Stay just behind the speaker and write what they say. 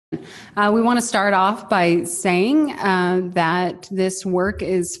We want to start off by saying that this work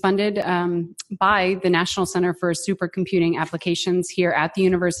is funded by the National Center for Supercomputing Applications here at the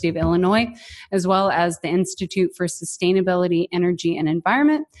University of Illinois, as well as the Institute for Sustainability, Energy, and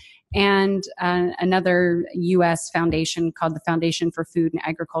Environment, and another U.S. foundation called the Foundation for Food and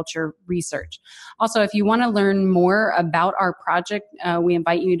Agriculture Research. Also, if you want to learn more about our project, we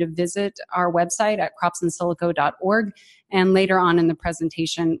invite you to visit our website at cropsandsilico.org. And later on in the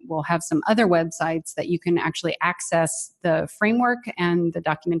presentation, we'll have some other websites that you can actually access the framework and the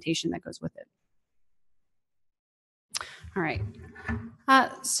documentation that goes with it. All right.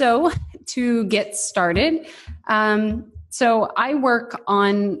 So to get started, so I work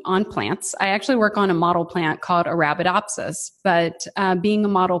on plants. I actually work on a model plant called Arabidopsis, but being a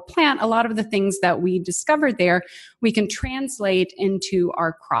model plant, a lot of the things that we discovered there, we can translate into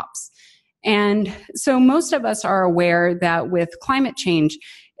our crops. And so most of us are aware that with climate change,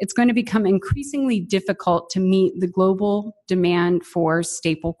 it's going to become increasingly difficult to meet the global demand for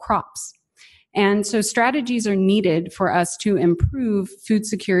staple crops. And so strategies are needed for us to improve food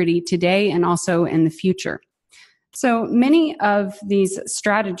security today and also in the future. So many of these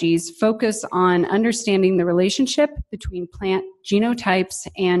strategies focus on understanding the relationship between plant genotypes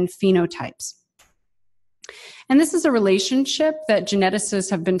and phenotypes. And this is a relationship that geneticists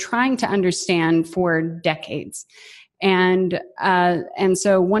have been trying to understand for decades. And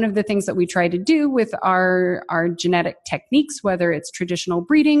so one of the things that we try to do with our genetic techniques, whether it's traditional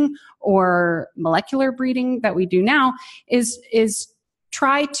breeding or molecular breeding that we do now, is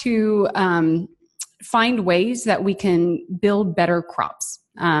try to find ways that we can build better crops.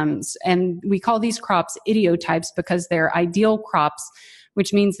 And we call these crops ideotypes because they're ideal crops,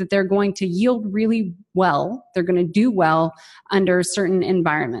 which means that they're going to yield really well. They're going to do well under certain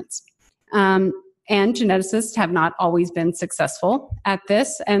environments. And geneticists have not always been successful at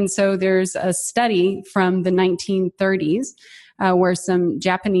this. And so there's a study from the 1930s where some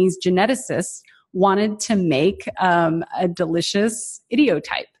Japanese geneticists wanted to make a delicious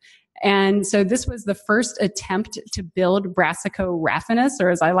ideotype. And so this was the first attempt to build Brassica raffinus, or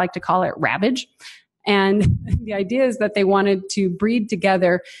as I like to call it, rabbage. And the idea is that they wanted to breed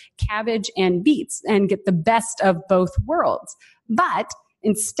together cabbage and beets and get the best of both worlds. But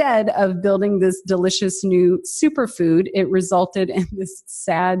instead of building this delicious new superfood, it resulted in this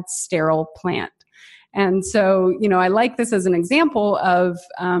sad, sterile plant. And so, I like this as an example of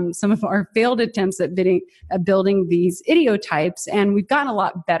some of our failed attempts at building these ideotypes. And we've gotten a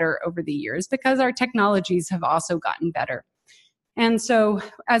lot better over the years because our technologies have also gotten better. And so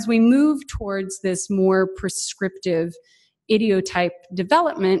as we move towards this more prescriptive ideotype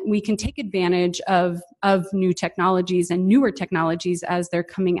development, we can take advantage of new technologies and newer technologies as they're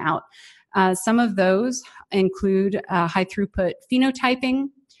coming out. Some of those include high throughput phenotyping,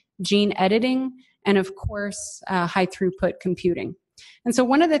 gene editing, and of course, high throughput computing. And so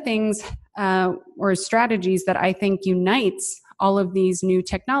one of the things or strategies that I think unites all of these new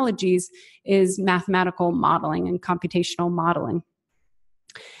technologies is mathematical modeling and computational modeling.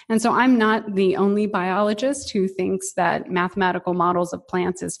 And so I'm not the only biologist who thinks that mathematical models of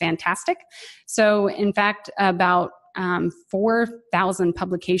plants is fantastic. So in fact, about 4,000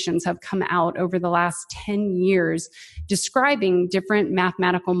 publications have come out over the last 10 years describing different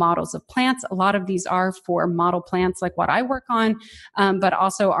mathematical models of plants. A lot of these are for model plants like what I work on, but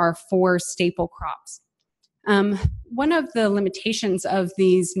also are for staple crops. One of the limitations of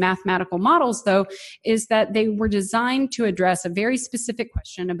these mathematical models, though, is that they were designed to address a very specific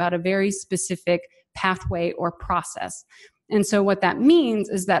question about a very specific pathway or process. And so what that means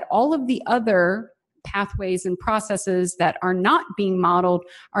is that all of the other pathways and processes that are not being modeled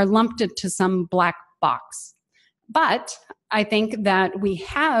are lumped into some black box. But I think that we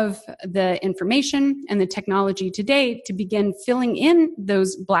have the information and the technology today to begin filling in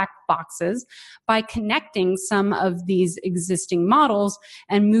those black boxes by connecting some of these existing models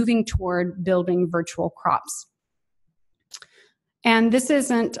and moving toward building virtual crops. And this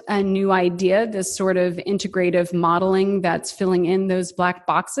isn't a new idea, this sort of integrative modeling that's filling in those black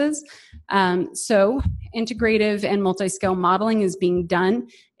boxes. So integrative and multi-scale modeling is being done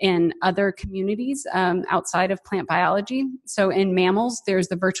in other communities outside of plant biology. So in mammals, there's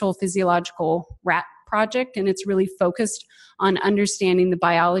the Virtual Physiological Rat Project, and it's really focused on understanding the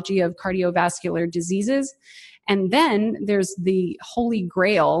biology of cardiovascular diseases. And then there's the holy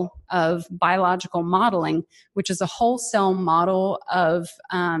grail of biological modeling, which is a whole cell model of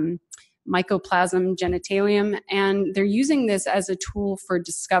Mycoplasma genitalium, and they're using this as a tool for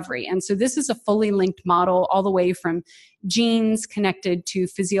discovery. And so this is a fully linked model all the way from genes connected to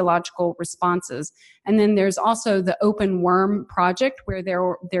physiological responses. And then there's also the Open Worm project where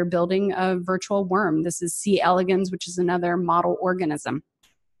they're building a virtual worm. This is C. elegans, which is another model organism.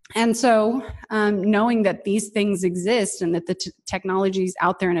 And so knowing that these things exist and that the technology is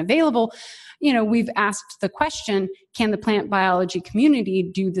out there and available, we've asked the question, can the plant biology community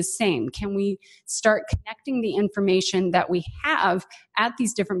do the same? Can we start connecting the information that we have at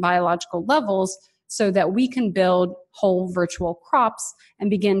these different biological levels so that we can build whole virtual crops and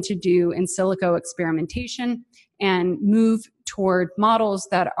begin to do in silico experimentation and move toward models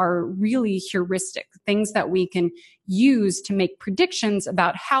that are really heuristic, things that we can use to make predictions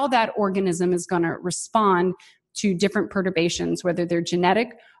about how that organism is going to respond to different perturbations, whether they're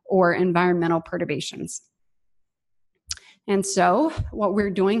genetic or environmental perturbations. And so what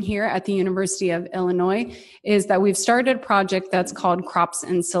we're doing here at the University of Illinois is that we've started a project that's called Crops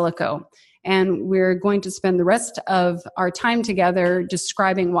in Silico. And we're going to spend the rest of our time together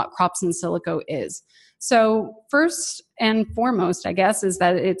describing what Crops in Silico is. So first and foremost, I guess, is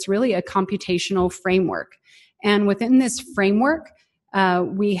that it's really a computational framework. And within this framework,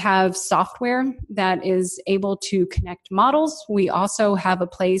 we have software that is able to connect models. We also have a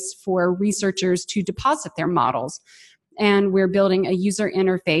place for researchers to deposit their models. And we're building a user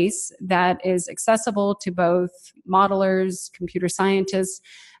interface that is accessible to both modelers, computer scientists,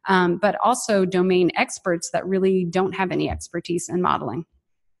 but also domain experts that really don't have any expertise in modeling.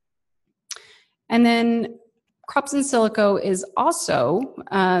 And then Crops in Silico is also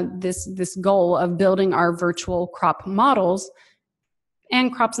this goal of building our virtual crop models.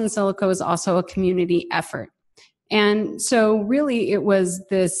 And Crops in Silico is also a community effort. And so really it was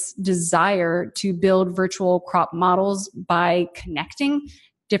this desire to build virtual crop models by connecting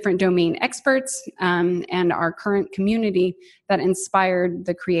different domain experts and our current community that inspired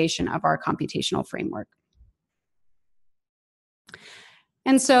the creation of our computational framework.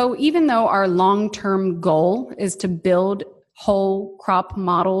 And so even though our long-term goal is to build whole crop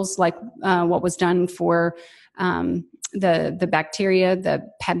models like what was done for the bacteria,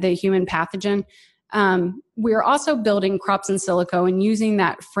 the human pathogen, we're also building Crops in Silico and using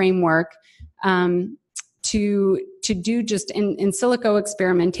that framework to do just in silico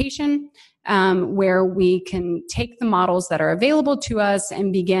experimentation, where we can take the models that are available to us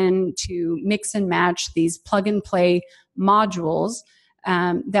and begin to mix and match these plug-and-play modules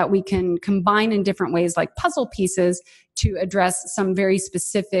that we can combine in different ways like puzzle pieces to address some very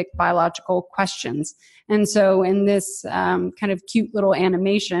specific biological questions. And so in this kind of cute little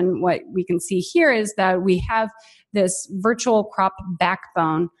animation, what we can see here is that we have this virtual crop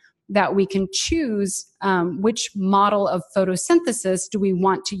backbone that we can choose which model of photosynthesis do we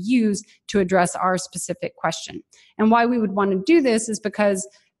want to use to address our specific question. And why we would want to do this is because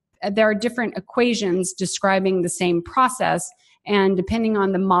there are different equations describing the same process, and depending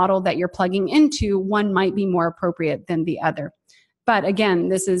on the model that you're plugging into, one might be more appropriate than the other. But again,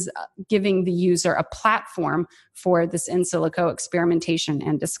 this is giving the user a platform for this in silico experimentation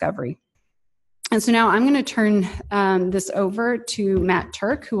and discovery. And so now I'm going to turn this over to Matt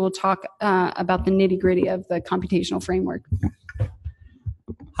Turk, who will talk about the nitty-gritty of the computational framework.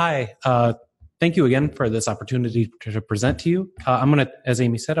 Hi. Thank you again for this opportunity to present to you. As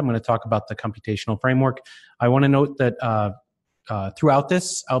Amy said, I'm going to talk about the computational framework. I want to note that throughout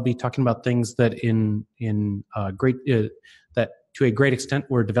this, I'll be talking about things that that to a great extent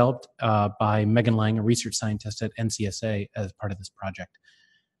were developed by Megan Lang, a research scientist at NCSA, as part of this project.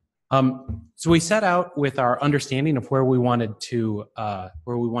 So we set out with our understanding of where we wanted to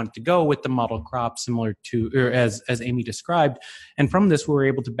go with the model crop, similar to, or as Amy described. And from this, we were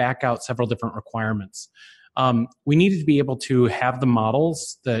able to back out several different requirements. We needed to be able to have the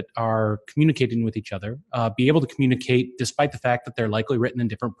models that are communicating with each other, be able to communicate despite the fact that they're likely written in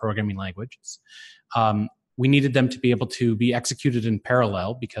different programming languages. We needed them to be able to be executed in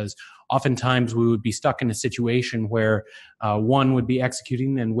parallel, because oftentimes we would be stuck in a situation where one would be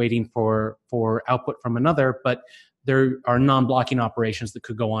executing and waiting for output from another, but there are non-blocking operations that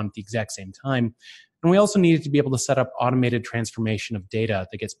could go on at the exact same time. And we also needed to be able to set up automated transformation of data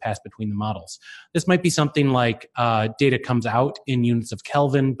that gets passed between the models. This might be something like data comes out in units of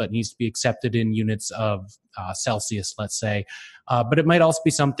Kelvin, but needs to be accepted in units of Celsius, let's say. But it might also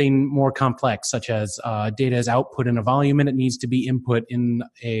be something more complex, such as data is output in a volume and it needs to be input in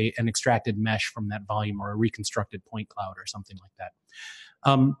an extracted mesh from that volume, or a reconstructed point cloud or something like that.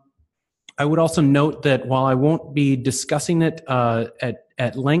 I would also note that while I won't be discussing it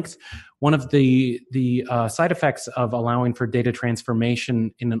at length, one of the side effects of allowing for data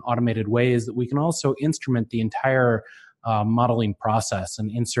transformation in an automated way is that we can also instrument the entire modeling process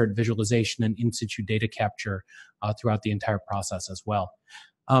and insert visualization and in situ data capture throughout the entire process as well.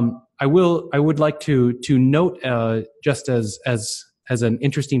 I would like to note just as an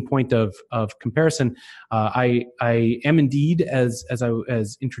interesting point of comparison, I am indeed, as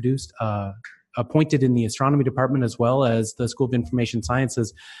introduced, appointed in the astronomy department as well as the School of Information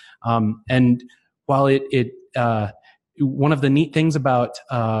Sciences. And while one of the neat things about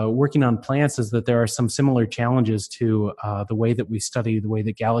working on plants is that there are some similar challenges to the way that we study the way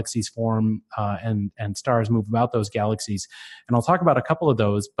that galaxies form and stars move about those galaxies. And I'll talk about a couple of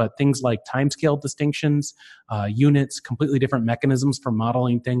those, but things like timescale distinctions, units, completely different mechanisms for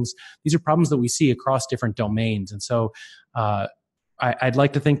modeling things. These are problems that we see across different domains. And so I'd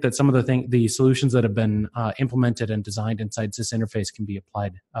like to think that some of the solutions that have been implemented and designed inside this interface can be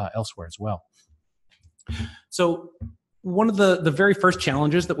applied elsewhere as well. So one of the very first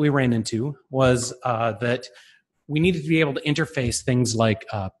challenges that we ran into was that we needed to be able to interface things like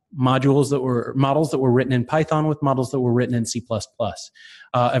models that were written in Python with models that were written in C++.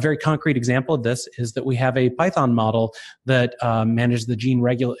 A very concrete example of this is that we have a Python model that manages the gene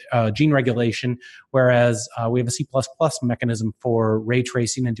regulation, whereas we have a C++ mechanism for ray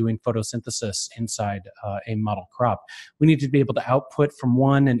tracing and doing photosynthesis inside a model crop. We need to be able to output from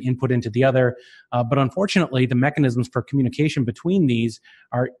one and input into the other, but unfortunately, the mechanisms for communication between these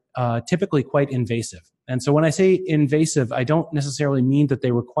are typically quite invasive. And so when I say invasive, I don't necessarily mean that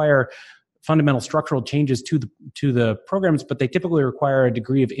they require fundamental structural changes to the programs, but they typically require a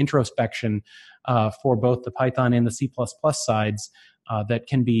degree of introspection for both the Python and the C++ sides that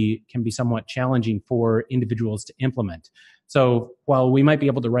can be somewhat challenging for individuals to implement. So while we might be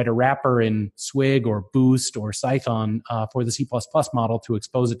able to write a wrapper in Swig or Boost or Cython for the C++ model to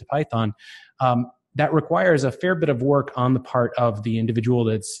expose it to Python, that requires a fair bit of work on the part of the individual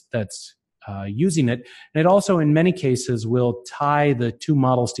that's using it. And it also, in many cases, will tie the two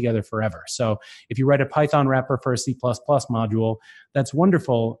models together forever. So if you write a Python wrapper for a C++ module, that's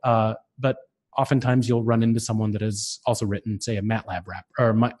wonderful, but oftentimes you'll run into someone that has also written, say, a MATLAB wrapper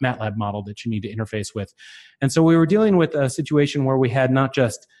or MATLAB model that you need to interface with. And so we were dealing with a situation where we had not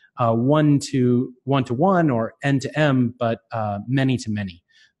just one-to-one or N-to-M, but many-to-many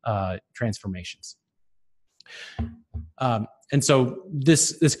transformations. And so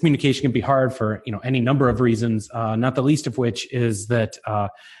this communication can be hard for any number of reasons, not the least of which is that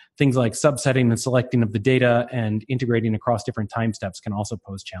things like subsetting and selecting of the data and integrating across different time steps can also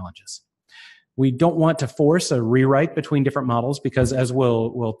pose challenges. We don't want to force a rewrite between different models because, as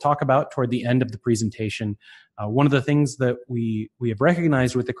we'll talk about toward the end of the presentation, one of the things that we have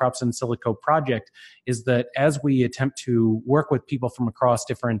recognized with the Crops in Silico project is that as we attempt to work with people from across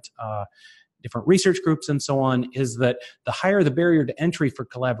different research groups and so on, is that the higher the barrier to entry for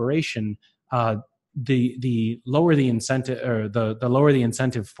collaboration, the lower the incentive, or the lower the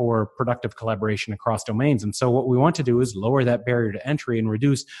incentive for productive collaboration across domains. And so what we want to do is lower that barrier to entry and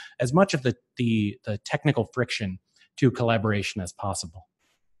reduce as much of the technical friction to collaboration as possible.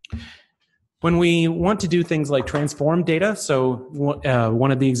 When we want to do things like transform data, so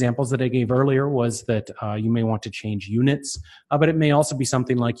one of the examples that I gave earlier was that you may want to change units, but it may also be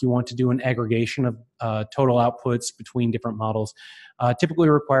something like you want to do an aggregation of total outputs between different models. Typically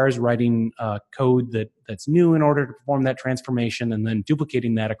requires writing code that's new in order to perform that transformation and then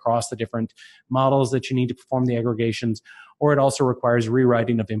duplicating that across the different models that you need to perform the aggregations, or it also requires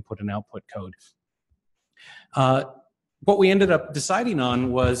rewriting of input and output code. What we ended up deciding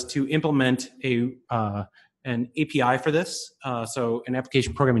on was to implement an API for this, so an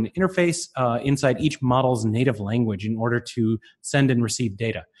application programming interface inside each model's native language in order to send and receive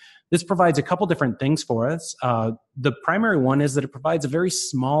data. This provides a couple different things for us. The primary one is that it provides a very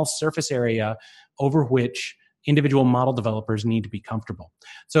small surface area over which individual model developers need to be comfortable.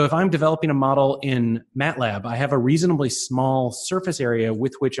 So if I'm developing a model in MATLAB, I have a reasonably small surface area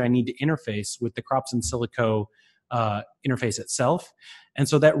with which I need to interface with the Crops in Silico interface itself. And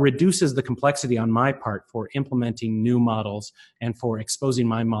so that reduces the complexity on my part for implementing new models and for exposing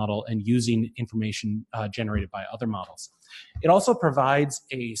my model and using information generated by other models. It also provides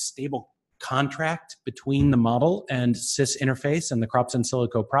a stable contract between the model and SYS interface and the Crops in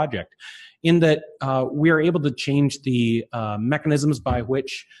Silico project, in that we are able to change the mechanisms by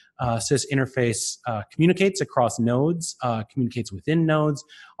which SYS interface communicates across nodes, communicates within nodes,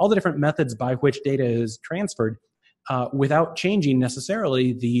 all the different methods by which data is transferred, without changing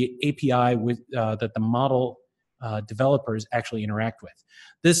necessarily the API that the model developers actually interact with.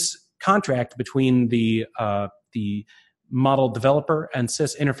 This contract between the model developer and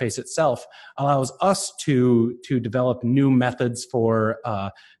SIS interface itself allows us to develop new methods for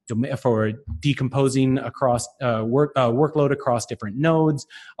decomposing across workload across different nodes,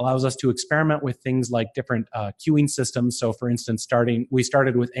 allows us to experiment with things like different queuing systems. So for instance, we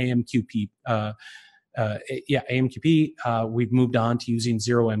started with AMQP. AMQP. We've moved on to using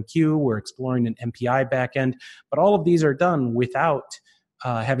 0MQ. We're exploring an MPI backend, but all of these are done without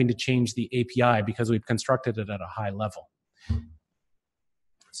having to change the API because we've constructed it at a high level.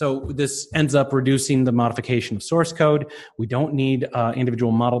 So this ends up reducing the modification of source code. We don't need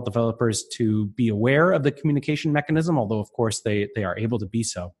individual model developers to be aware of the communication mechanism, although of course they are able to be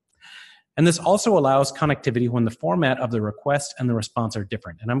so. And this also allows connectivity when the format of the request and the response are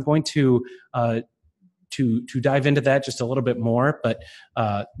different. And I'm going to dive into that just a little bit more, but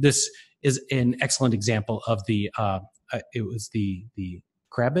this is an excellent example of the it was the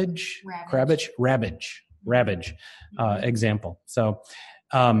Rabbage example. So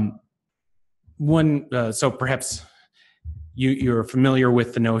so perhaps you're familiar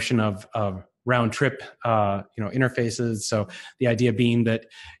with the notion of round trip interfaces. So the idea being that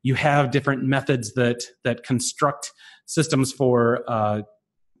you have different methods that construct systems for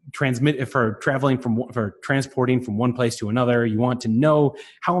transporting from one place to another. You want to know,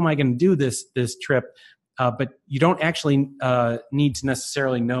 how am I going to do this trip? But you don't actually need to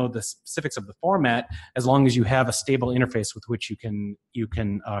necessarily know the specifics of the format, as long as you have a stable interface with which you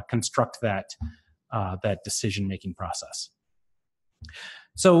can construct that decision-making process.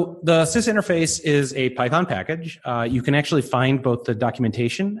 So the SIS interface is a Python package. You can actually find both the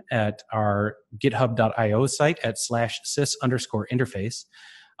documentation at our github.io site at /sys_interface.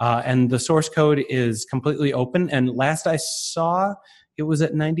 And the source code is completely open. And last I saw, it was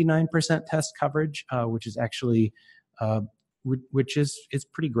at 99% test coverage, which is actually, which is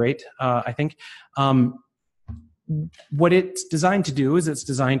pretty great, I think. What it's designed to do is it's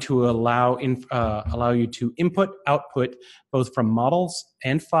designed to allow you to input, output, both from models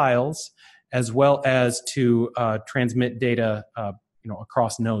and files, as well as to transmit data,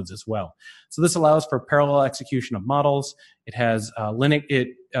 across nodes as well. So this allows for parallel execution of models. It has Linux. It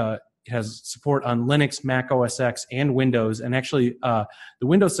has support on Linux, Mac OS X, and Windows. And actually, the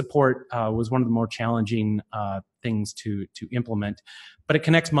Windows support was one of the more challenging things to implement. But it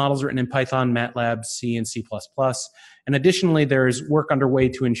connects models written in Python, MATLAB, C, and C++. And additionally, there's work underway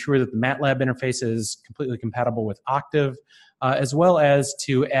to ensure that the MATLAB interface is completely compatible with Octave, as well as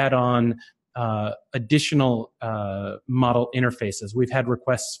to add on additional model interfaces. We've had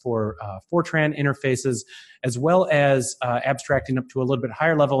requests for Fortran interfaces, as well as abstracting up to a little bit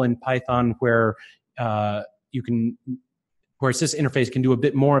higher level in Python, where where SIS interface can do a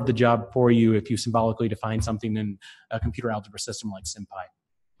bit more of the job for you if you symbolically define something in a computer algebra system like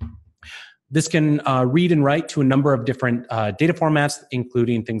SymPy. This can read and write to a number of different data formats,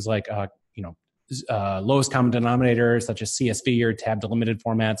 including things like lowest common denominator, such as CSV or tab delimited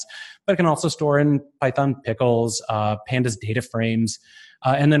formats, but it can also store in Python pickles, pandas data frames.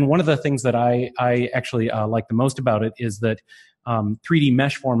 And then one of the things that I actually like the most about it is that 3D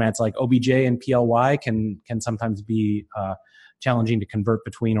mesh formats like OBJ and PLY can sometimes be challenging to convert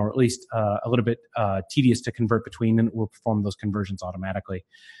between, or at least a little bit tedious to convert between, and it will perform those conversions automatically.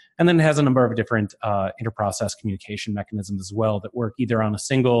 And then it has a number of different interprocess communication mechanisms as well that work either on a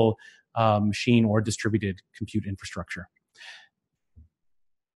single machine or distributed compute infrastructure.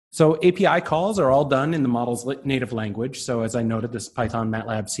 So API calls are all done in the model's native language. So as I noted, this is Python,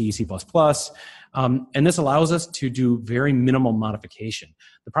 MATLAB, C, C++. And this allows us to do very minimal modification.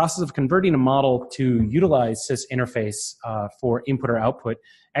 The process of converting a model to utilize SIS interface for input or output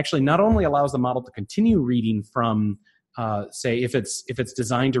actually not only allows the model to continue reading from, say, if it's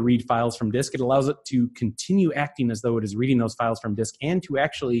designed to read files from disk, it allows it to continue acting as though it is reading those files from disk and to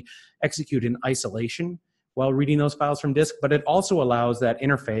actually execute in isolation while reading those files from disk, but it also allows that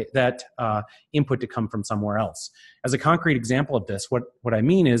interface, that input to come from somewhere else. As a concrete example of this, what I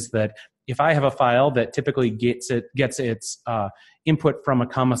mean is that if I have a file that typically gets its input from a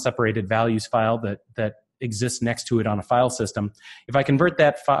comma-separated values file that exists next to it on a file system, if I convert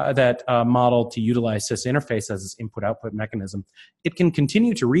that model to utilize SIS interface as its input-output mechanism, it can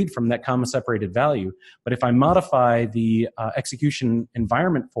continue to read from that comma-separated value. But if I modify the execution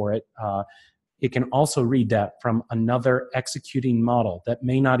environment for it, it can also read that from another executing model that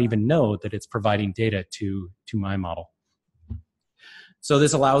may not even know that it's providing data to my model. So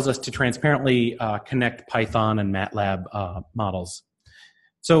this allows us to transparently connect Python and MATLAB models.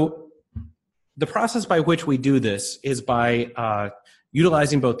 So the process by which we do this is by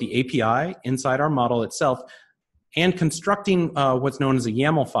utilizing both the API inside our model itself, and constructing what's known as a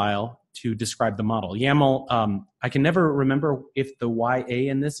YAML file to describe the model. YAML, I can never remember if the YA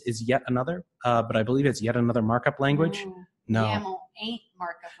in this is yet another, but I believe it's yet another markup language. No. YAML ain't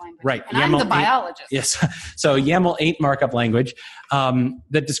markup language. Right. And I'm the biologist. Yes. So YAML ain't markup language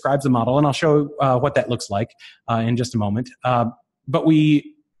that describes the model, and I'll show what that looks like in just a moment. But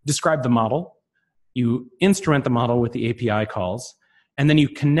we describe the model, you instrument the model with the API calls, and then you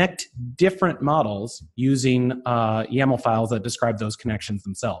connect different models using YAML files that describe those connections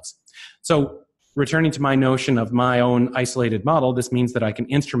themselves. So returning to my notion of my own isolated model, this means that I can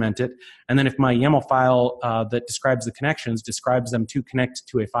instrument it, and then if my YAML file that describes the connections describes them to connect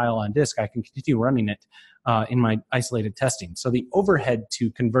to a file on disk, I can continue running it in my isolated testing. So the overhead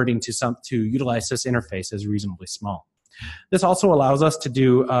to converting to utilize this interface is reasonably small. This also allows us to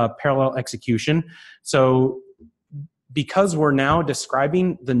do parallel execution. So because we're now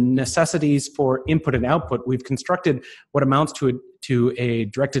describing the necessities for input and output, we've constructed what amounts to a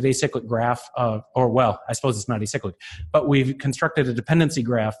directed acyclic graph, or well, I suppose it's not acyclic, but we've constructed a dependency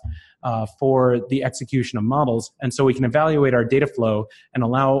graph for the execution of models, and so we can evaluate our data flow and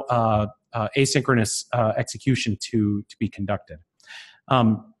allow asynchronous execution to be conducted.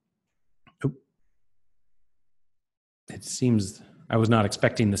 It seems I was not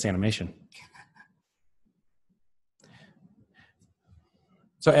expecting this animation.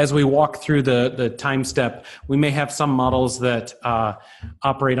 So as we walk through the time step, we may have some models that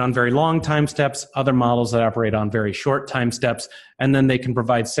operate on very long time steps, other models that operate on very short time steps, and then they can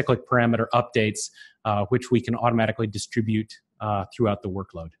provide cyclic parameter updates, which we can automatically distribute throughout the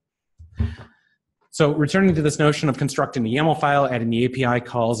workload. So returning to this notion of constructing the YAML file, adding the API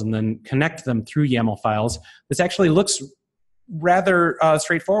calls, and then connect them through YAML files, this actually looks rather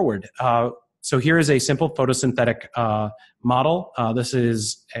straightforward. So here is a simple photosynthetic model. This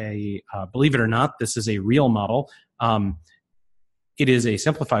is a, believe it or not, this is a real model. It is a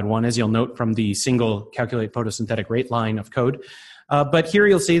simplified one, as you'll note from the single calculate photosynthetic rate line of code. But here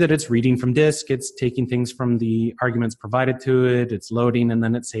you'll see that it's reading from disk, it's taking things from the arguments provided to it, it's loading, and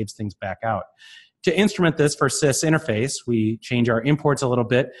then it saves things back out. To instrument this for sys interface, we change our imports a little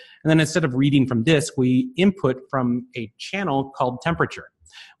bit, and then instead of reading from disk, we input from a channel called temperature.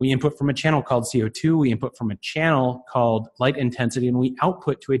 We input from a channel called CO2, we input from a channel called light intensity, and we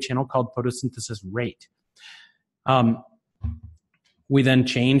output to a channel called photosynthesis rate. We then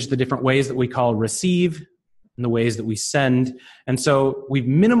change the different ways that we call receive and the ways that we send. And so we've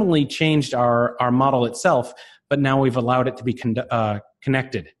minimally changed our model itself, but now we've allowed it to be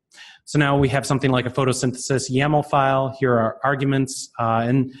connected. So now we have something like a photosynthesis YAML file. Here are our arguments.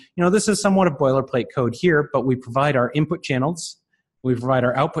 And this is somewhat of boilerplate code here, but we provide our input channels, we provide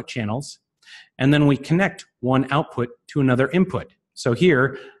our output channels, and then we connect one output to another input. So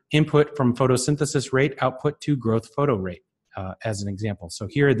here, input from photosynthesis rate, output to growth photo rate, as an example. So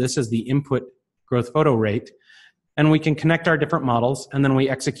here, this is the input growth photo rate, and we can connect our different models, and then we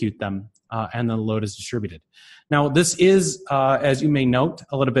execute them, and then the load is distributed. Now, this is, as you may note,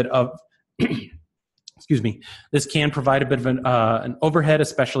 a little bit of, excuse me, this can provide a bit of an overhead,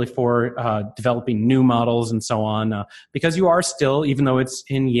 especially for developing new models and so on, because you are still, even though it's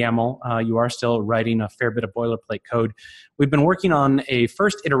in YAML, you are still writing a fair bit of boilerplate code. We've been working on a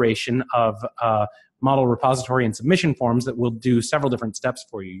first iteration of model repository and submission forms that will do several different steps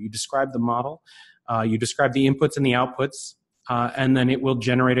for you. You describe the model, you describe the inputs and the outputs, and then it will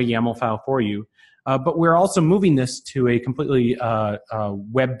generate a YAML file for you. But we're also moving this to a completely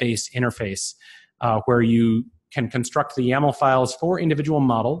web-based interface where you can construct the YAML files for individual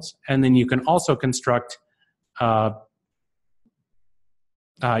models, and then you can also construct the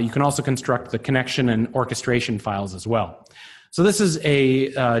connection and orchestration files as well. So this is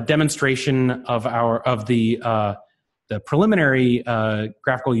a demonstration of the preliminary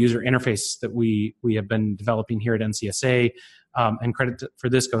graphical user interface that we have been developing here at NCSA. And credit for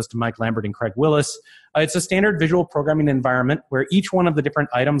this goes to Mike Lambert and Craig Willis. It's a standard visual programming environment where each one of the different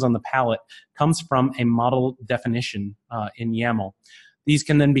items on the palette comes from a model definition in YAML. These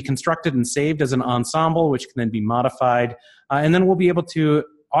can then be constructed and saved as an ensemble, which can then be modified. And then we'll be able to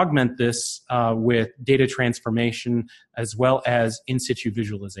augment this with data transformation as well as in situ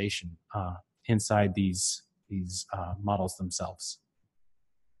visualization inside these models themselves.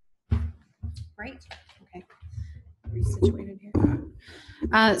 Great. Okay. Resituated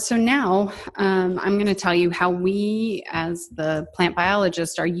here. So now I'm going to tell you how we, as the plant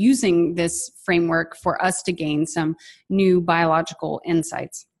biologists, are using this framework for us to gain some new biological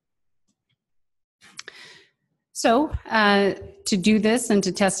insights. So to do this and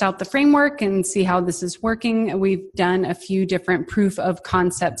to test out the framework and see how this is working, we've done a few different proof of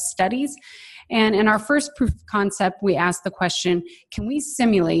concept studies. And in our first proof of concept, we asked the question, can we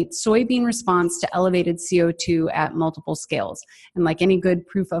simulate soybean response to elevated CO2 at multiple scales? And like any good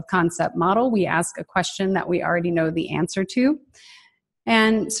proof of concept model, we ask a question that we already know the answer to.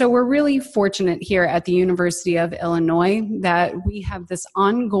 And so we're really fortunate here at the University of Illinois that we have this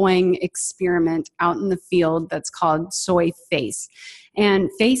ongoing experiment out in the field that's called Soy FACE.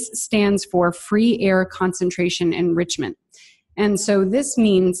 And FACE stands for Free Air Concentration Enrichment. And so this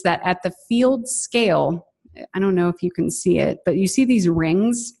means that at the field scale, I don't know if you can see it, but you see these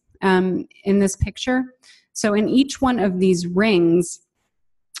rings in this picture. So in each one of these rings,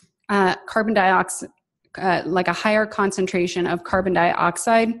 carbon dioxide, like a higher concentration of carbon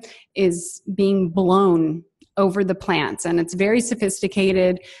dioxide is being blown over the plants, and it's very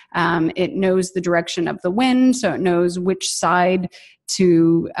sophisticated. It knows the direction of the wind, so it knows which side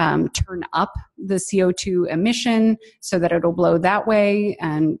to turn up the CO2 emission so that it'll blow that way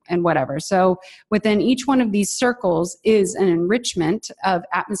and whatever. So within each one of these circles is an enrichment of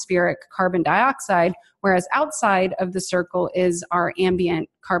atmospheric carbon dioxide, whereas outside of the circle is our ambient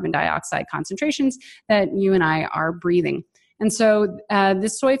carbon dioxide concentrations that you and I are breathing. And so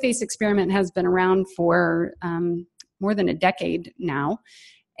this soy face experiment has been around for more than a decade now,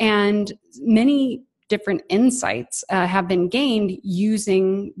 and many different insights have been gained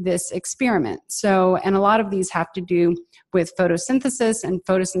using this experiment. So, and a lot of these have to do with photosynthesis and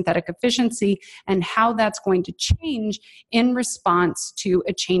photosynthetic efficiency and how that's going to change in response to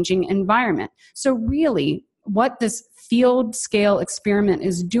a changing environment. So really, what this field scale experiment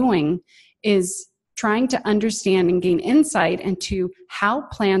is doing is trying to understand and gain insight into how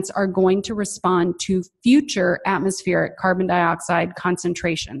plants are going to respond to future atmospheric carbon dioxide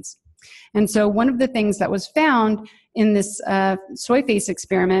concentrations. And so one of the things that was found in this soy face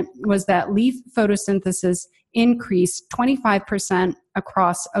experiment was that leaf photosynthesis increased 25%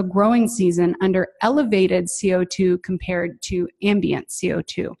 across a growing season under elevated CO2 compared to ambient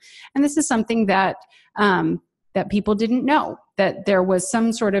CO2. And this is something that that people didn't know, that there was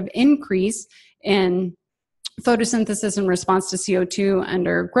some sort of increase in photosynthesis in response to CO2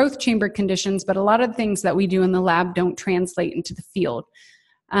 under growth chamber conditions, but a lot of things that we do in the lab don't translate into the field.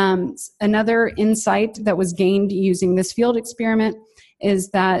 Another insight that was gained using this field experiment is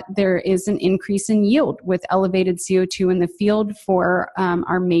that there is an increase in yield with elevated CO2 in the field for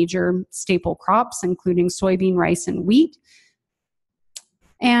our major staple crops, including soybean, rice, and wheat.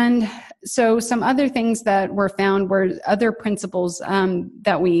 And so some other things that were found were other principles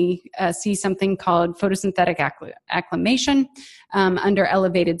that we see something called photosynthetic acclimation under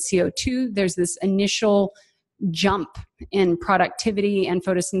elevated CO2. There's this initial jump in productivity and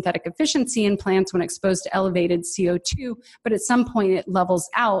photosynthetic efficiency in plants when exposed to elevated CO2, but at some point it levels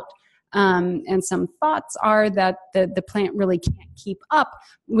out. And some thoughts are that the plant really can't keep up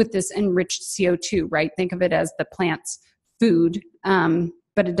with this enriched CO2, right? Think of it as the plant's food,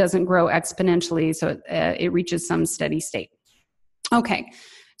 but it doesn't grow exponentially, so it reaches some steady state. Okay,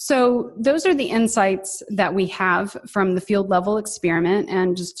 so those are the insights that we have from the field level experiment.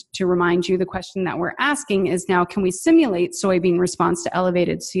 And just to remind you, the question that we're asking is now, can we simulate soybean response to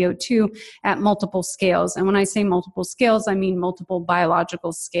elevated CO2 at multiple scales? And when I say multiple scales, I mean multiple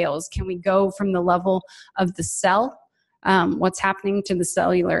biological scales. Can we go from the level of the cell, what's happening to the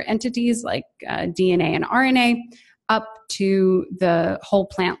cellular entities like DNA and RNA, up to the whole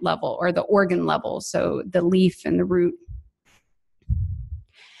plant level or the organ level, so the leaf and the root.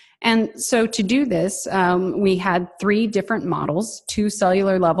 And so to do this, we had 3 different models, 2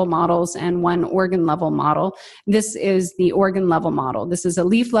 cellular level models and 1 organ level model. This is the organ level model. This is a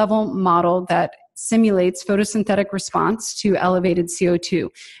leaf level model that simulates photosynthetic response to elevated CO2.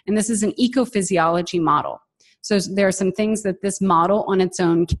 And this is an ecophysiology model. So there are some things that this model on its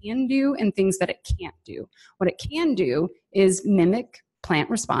own can do and things that it can't do. What it can do is mimic plant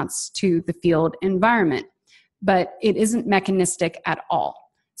response to the field environment, but it isn't mechanistic at all.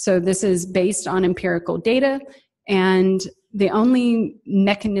 So this is based on empirical data, and the only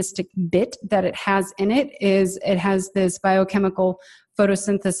mechanistic bit that it has in it is it has this biochemical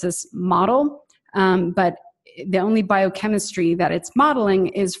photosynthesis model, but the only biochemistry that it's modeling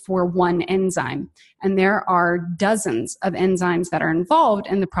is for 1 enzyme. And there are dozens of enzymes that are involved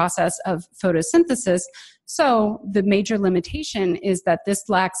in the process of photosynthesis. So the major limitation is that this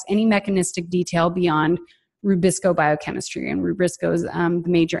lacks any mechanistic detail beyond rubisco biochemistry, and rubisco is the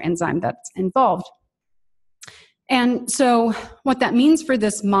major enzyme that's involved. And so what that means for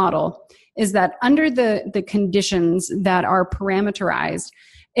this model is that under the conditions that are parameterized,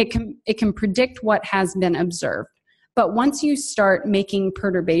 it can predict what has been observed. But once you start making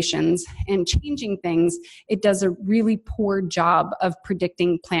perturbations and changing things, it does a really poor job of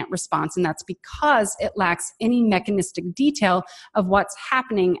predicting plant response. And that's because it lacks any mechanistic detail of what's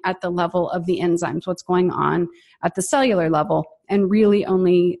happening at the level of the enzymes, what's going on at the cellular level, and really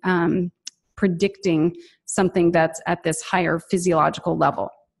only predicting something that's at this higher physiological level.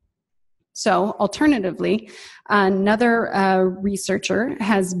 So alternatively, another researcher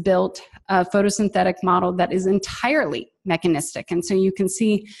has built a photosynthetic model that is entirely mechanistic. And so you can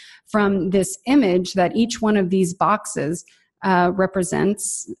see from this image that each one of these boxes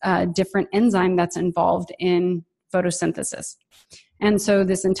represents a different enzyme that's involved in photosynthesis. And so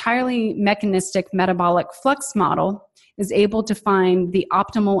this entirely mechanistic metabolic flux model is able to find the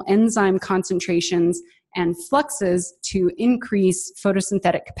optimal enzyme concentrations and fluxes to increase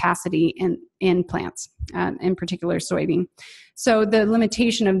photosynthetic capacity in plants, in particular soybean. So the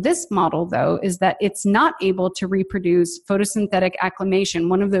limitation of this model, though, is that it's not able to reproduce photosynthetic acclimation,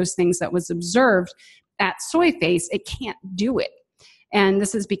 one of those things that was observed at soy face. It can't do it. And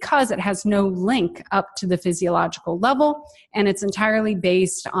this is because it has no link up to the physiological level, and it's entirely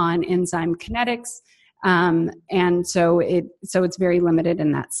based on enzyme kinetics, and so it's very limited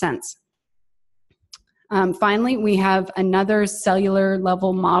in that sense. Finally, we have another cellular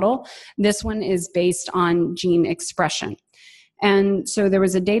level model. This one is based on gene expression. And so there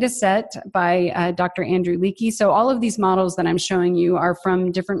was a data set by Dr. Andrew Leakey. So all of these models that I'm showing you are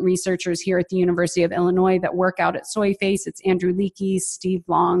from different researchers here at the University of Illinois that work out at soy face. It's Andrew Leakey, Steve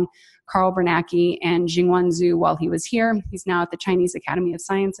Long, Carl Bernacki, and Jingwan Zhu while he was here. He's now at the Chinese Academy of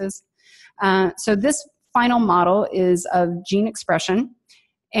Sciences. So this final model is of gene expression.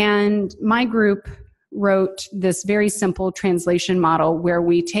 And my group wrote this very simple translation model where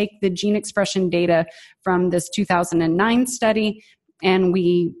we take the gene expression data from this 2009 study, and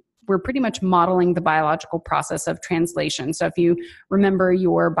we're pretty much modeling the biological process of translation. So if you remember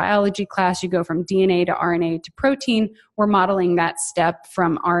your biology class, you go from DNA to RNA to protein. We're modeling that step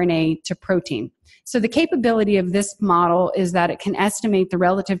from RNA to protein. So the capability of this model is that it can estimate the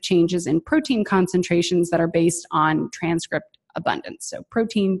relative changes in protein concentrations that are based on transcript abundance. So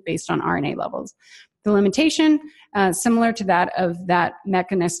protein based on RNA levels. The limitation, similar to that of that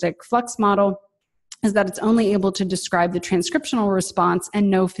mechanistic flux model, is that it's only able to describe the transcriptional response and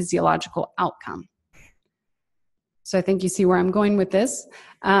no physiological outcome. So I think you see where I'm going with this.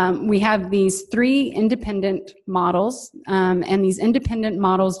 We have these three independent models, and these independent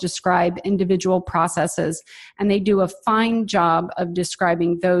models describe individual processes, and they do a fine job of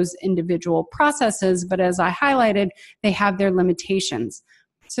describing those individual processes, but as I highlighted, they have their limitations.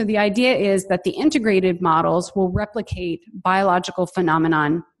 So the idea is that the integrated models will replicate biological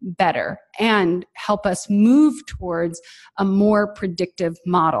phenomenon better and help us move towards a more predictive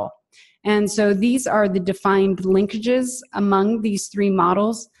model. And so these are the defined linkages among these three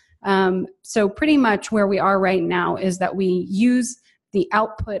models. So pretty much where we are right now is that we use the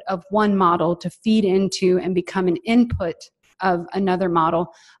output of one model to feed into and become an input of another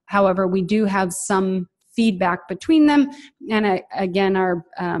model. However, we do have some feedback between them. And again, our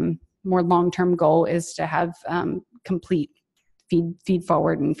more long-term goal is to have complete feed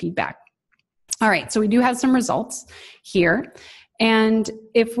forward and feedback. All right, so we do have some results here. And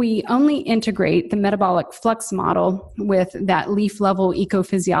if we only integrate the metabolic flux model with that leaf level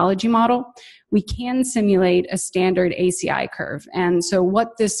ecophysiology model, we can simulate a standard ACI curve. And so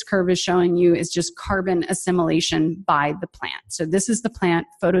what this curve is showing you is just carbon assimilation by the plant. So this is the plant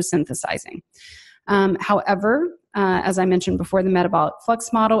photosynthesizing. However, as I mentioned before, the metabolic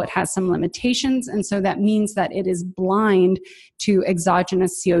flux model, it has some limitations, and so that means that it is blind to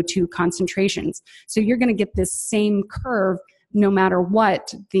exogenous CO2 concentrations. So you're going to get this same curve no matter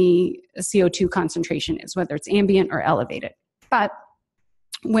what the CO2 concentration is, whether it's ambient or elevated. But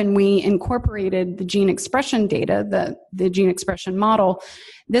when we incorporated the gene expression data, the gene expression model,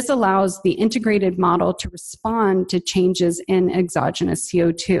 this allows the integrated model to respond to changes in exogenous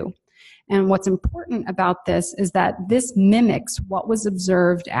CO2. And what's important about this is that this mimics what was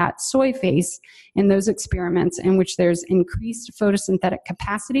observed at soy face in those experiments in which there's increased photosynthetic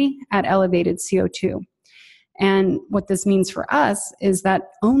capacity at elevated CO2. And what this means for us is that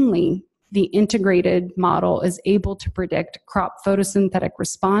only the integrated model is able to predict crop photosynthetic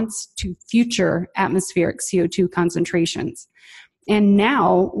response to future atmospheric CO2 concentrations. And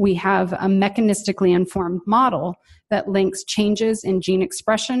now we have a mechanistically informed model that links changes in gene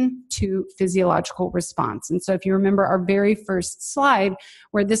expression to physiological response. And so if you remember our very first slide,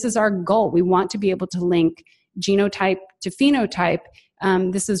 where this is our goal, we want to be able to link genotype to phenotype.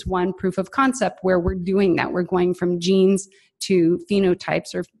 This is one proof of concept where we're doing that. We're going from genes to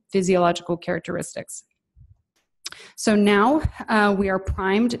phenotypes or physiological characteristics. So now we are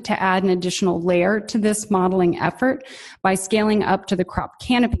primed to add an additional layer to this modeling effort by scaling up to the crop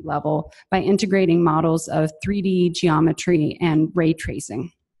canopy level by integrating models of 3D geometry and ray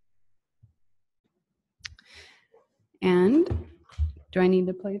tracing. And do I need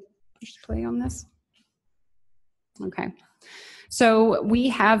to push play on this? Okay. So we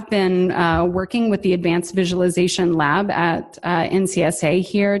have been working with the Advanced Visualization Lab at NCSA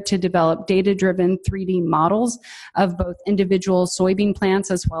here to develop data-driven 3D models of both individual soybean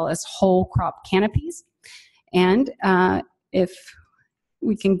plants as well as whole crop canopies. And if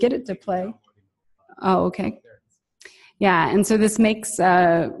we can get it to play. Oh, okay. Yeah, and so this makes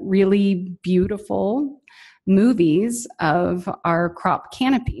really beautiful movies of our crop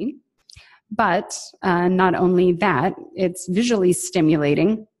canopy. But not only that, it's visually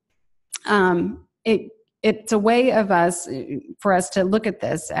stimulating. It's a way for us to look at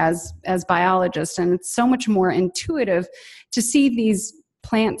this as biologists, and it's so much more intuitive to see these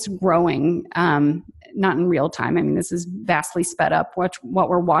plants growing, not in real time. I mean, this is vastly sped up. What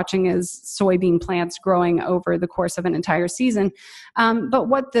we're watching is soybean plants growing over the course of an entire season. But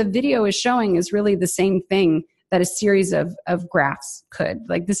what the video is showing is really the same thing that a series of graphs could.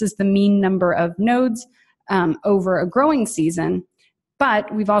 Like, this is the mean number of nodes over a growing season,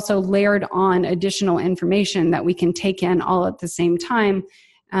 but we've also layered on additional information that we can take in all at the same time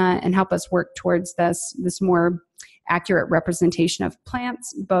and help us work towards this more accurate representation of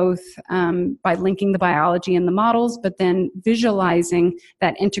plants, both by linking the biology in the models, but then visualizing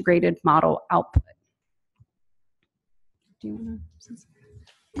that integrated model output. Do you want to?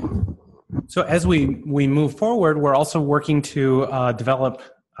 So as we move forward, we're also working to develop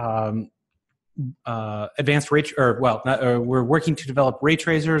advanced we're working to develop ray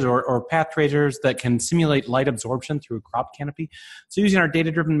tracers or path tracers that can simulate light absorption through a crop canopy. So using our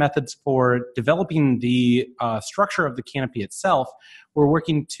data-driven methods for developing the structure of the canopy itself, we're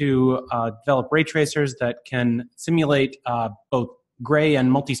working to develop ray tracers that can simulate both gray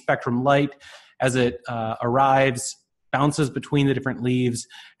and multispectrum light as it arrives, bounces between the different leaves,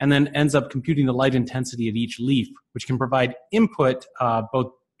 and then ends up computing the light intensity at each leaf, which can provide input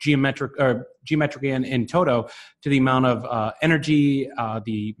both geometrically and in toto to the amount of energy,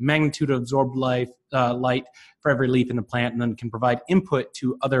 the magnitude of absorbed light for every leaf in the plant, and then can provide input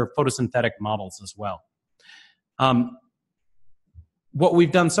to other photosynthetic models as well. What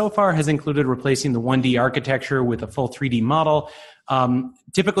we've done so far has included replacing the 1D architecture with a full 3D model.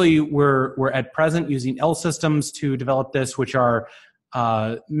 Typically, we're at present using L systems to develop this, which are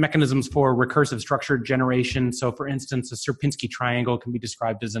mechanisms for recursive structure generation. So, for instance, a Sierpinski triangle can be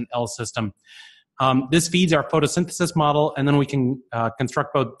described as an L system. This feeds our photosynthesis model, and then we can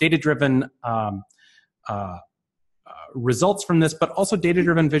construct both data-driven results from this, but also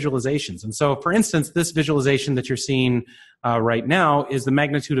data-driven visualizations. And so, for instance, this visualization that you're seeing right now is the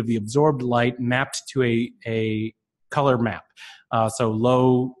magnitude of the absorbed light mapped to a color map. So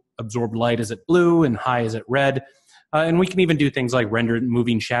low absorbed light is at blue and high is at red. And we can even do things like render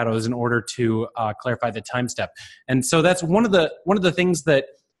moving shadows in order to clarify the time step. And so that's one of the things that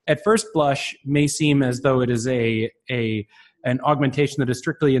at first blush may seem as though it is an augmentation that is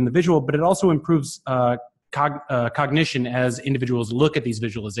strictly in the visual, but it also improves cognition as individuals look at these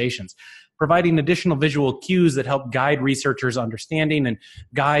visualizations, providing additional visual cues that help guide researchers' understanding and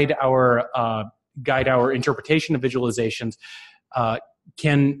guide our interpretation of visualizations,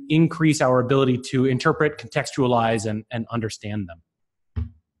 can increase our ability to interpret, contextualize, and understand them.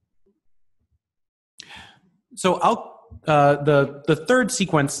 So the third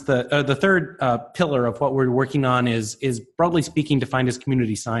sequence, the third pillar of what we're working on is broadly speaking defined as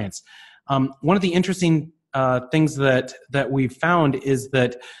community science. One of the interesting things that we've found is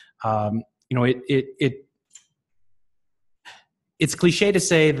that it's cliche to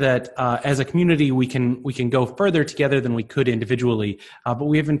say that as a community we can go further together than we could individually, but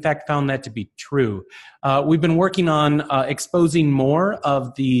we have in fact found that to be true. We've been working on exposing more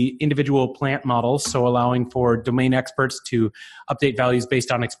of the individual plant models, so allowing for domain experts to update values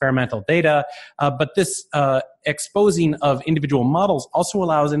based on experimental data, but this exposing of individual models also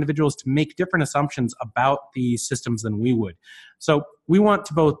allows individuals to make different assumptions about the systems than we would. So we want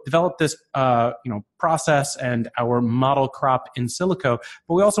to both develop this process and our model crop in silico,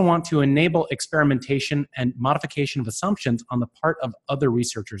 but we also want to enable experimentation and modification of assumptions on the part of other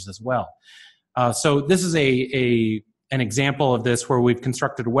researchers as well. So this is an example of this where we've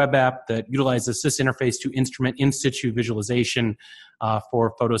constructed a web app that utilizes this interface to instrument in situ visualization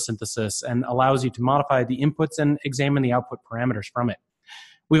for photosynthesis and allows you to modify the inputs and examine the output parameters from it.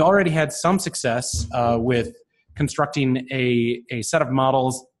 We've already had some success with constructing a set of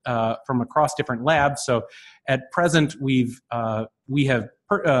models from across different labs. So at present, we have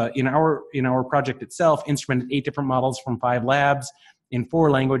in our project itself instrumented 8 different models from 5 labs in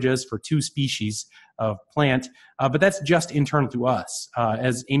 4 languages for 2 species of plant, but that's just internal to us.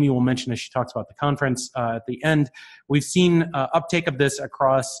 As Amy will mention as she talks about the conference at the end, we've seen uptake of this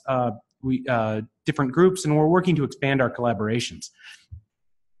across different groups, and we're working to expand our collaborations.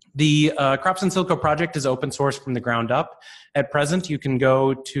 The Crops in Silico project is open source from the ground up. At present, you can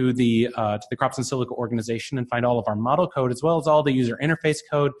go to the Crops in Silico organization and find all of our model code, as well as all the user interface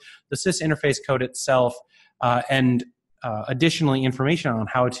code, the sys interface code itself, and additionally information on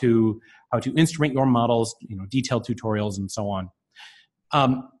how to instrument your models, detailed tutorials and so on.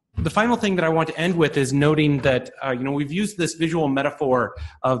 The final thing that I want to end with is noting that we've used this visual metaphor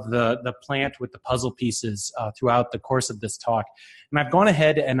of the plant with the puzzle pieces throughout the course of this talk, and I've gone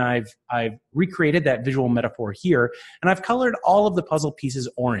ahead and I've recreated that visual metaphor here, and I've colored all of the puzzle pieces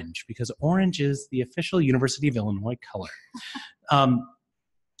orange because orange is the official University of Illinois color.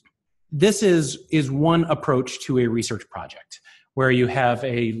 This is one approach to a research project where you have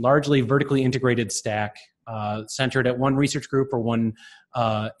a largely vertically integrated stack centered at one research group or one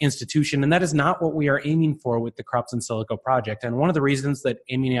institution, and that is not what we are aiming for with the Crops in Silico project. And one of the reasons that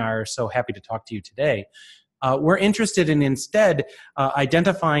Amy and I are so happy to talk to you today, we're interested in instead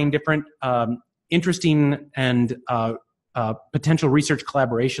identifying different interesting and potential research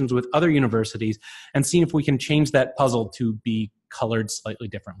collaborations with other universities and seeing if we can change that puzzle to be colored slightly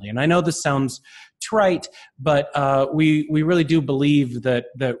differently. And I know this sounds trite, but we really do believe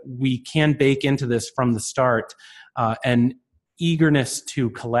that we can bake into this from the start an eagerness to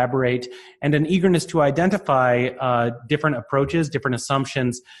collaborate and an eagerness to identify different approaches, different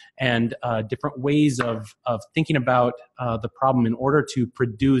assumptions, and different ways of thinking about the problem in order to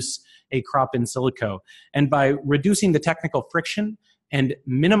produce a crop in silico. And by reducing the technical friction and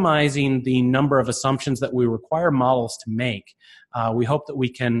minimizing the number of assumptions that we require models to make, we hope that we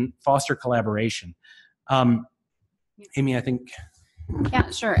can foster collaboration. Amy, I think... Yeah,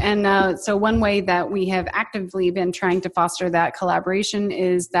 sure. And so one way that we have actively been trying to foster that collaboration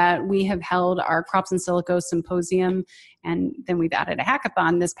is that we have held our Crops in Silico Symposium, and then we've added a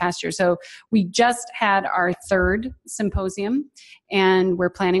hackathon this past year. So we just had our 3rd symposium, and we're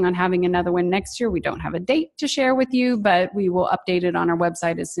planning on having another one next year. We don't have a date to share with you, but we will update it on our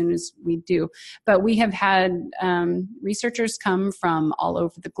website as soon as we do. But we have had researchers come from all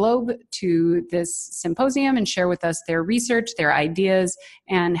over the globe to this symposium and share with us their research, their ideas,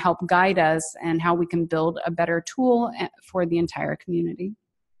 and help guide us and how we can build a better tool for the entire community.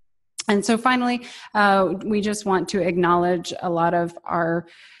 And so finally, we just want to acknowledge a lot of our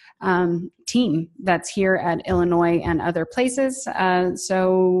team that's here at Illinois and other places.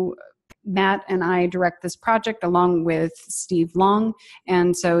 So Matt and I direct this project along with Steve Long.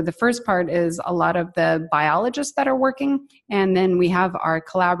 And so the first part is a lot of the biologists that are working. And then we have our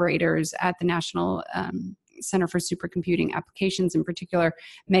collaborators at the National Center for Supercomputing Applications. In particular,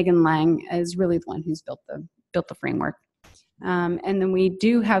 Megan Lang is really the one who's built the framework. And then we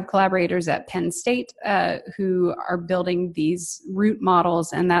do have collaborators at Penn State who are building these root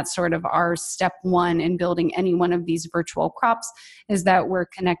models, and that's sort of our step 1 in building any one of these virtual crops, is that we're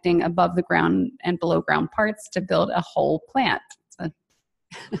connecting above the ground and below ground parts to build a whole plant. It's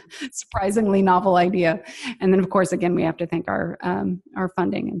a surprisingly novel idea. And then, of course, again, we have to thank our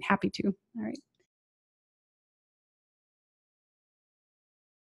funding, and happy to. All right.